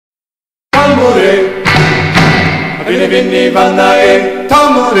Tamure, Vini Vini Vanna e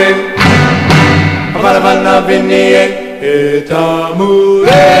Tamure, Vanna Vini e Tamure.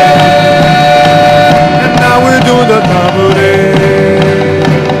 And now we're doing the Tamure.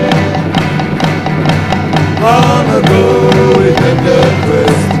 Long ago we had the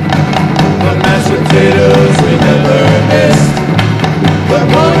twist, the mashed potatoes we never missed. The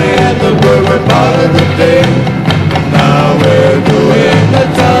money and the bird were part of the day. Now we're doing the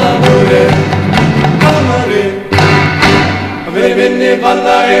Tamure. Tamure, Vini Vini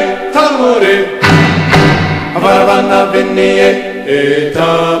Vanna e Tamure, Vanna Vini e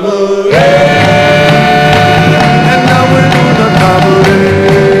Tamure. And now we're doing the Tamure.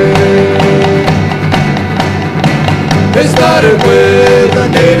 They started with a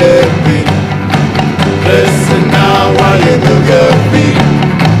native beat. Listen now while you move your feet.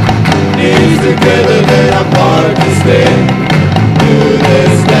 Knees together, then apart to stay. Do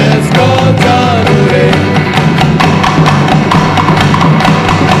this dance called Tamure.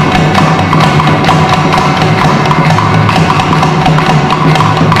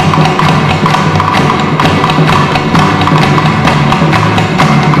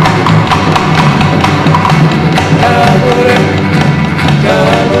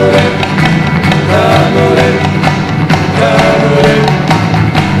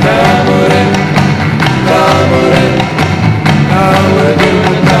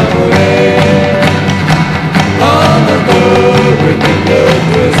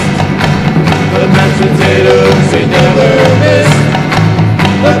 Potatoes they never missed.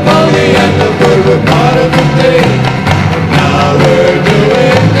 The bunny and the bird were part of the day. And now we're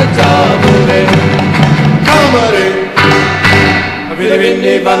doing the Tamure. Tamure, Vini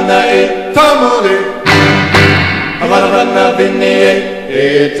Vini Vanna e Tamure, Vanna Vini e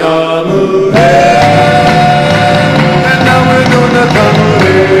Tamure. And now we're doing the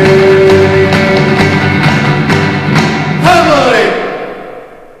Tamure.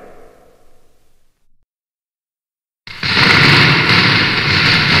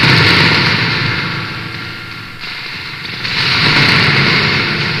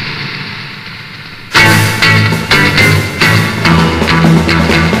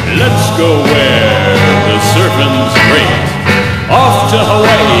 Go where the surfin's great. Off to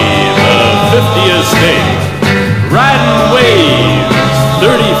Hawaii, the 50th state. Riding waves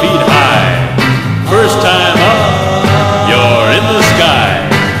 30 feet high. First time up, you're in the sky.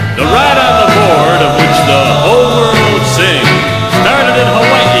 The ride on the board of which the whole world sings started in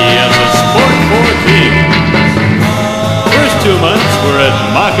Hawaii as a sport for kings. First 2 months were at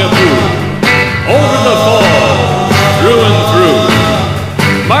Makapu. Over the falls, through and through.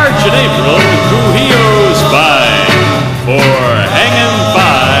 March and April, Trujillo's fine for hanging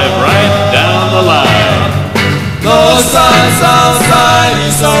 5 right down the line. North side, south side,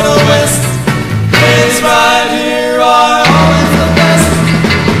 east or the west, things right here are always the best.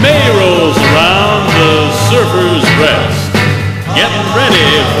 May rolls around the surfer's breast, getting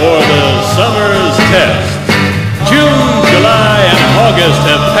ready for the summer's test. June, July, and August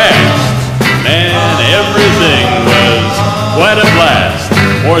have passed, and everything was quite a blast.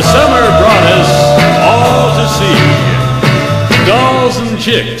 For summer brought us all to see dolls and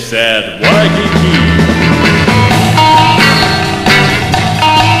chicks at Waikiki.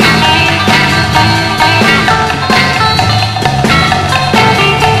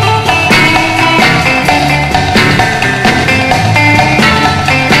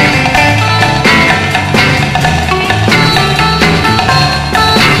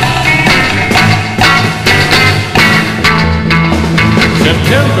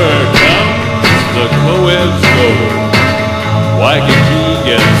 September comes, the co-eds go. Waikiki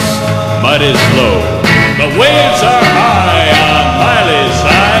gets mighty slow. The waves are high on Miley's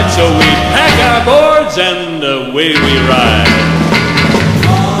side, so we pack our boards and away we ride.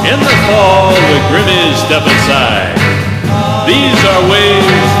 In the fall, the Grimmies step aside. These are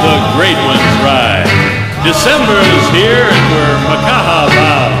waves the great ones ride. December is here and we're Makaha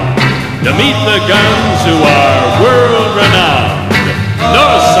bound to meet the guns who are world renowned.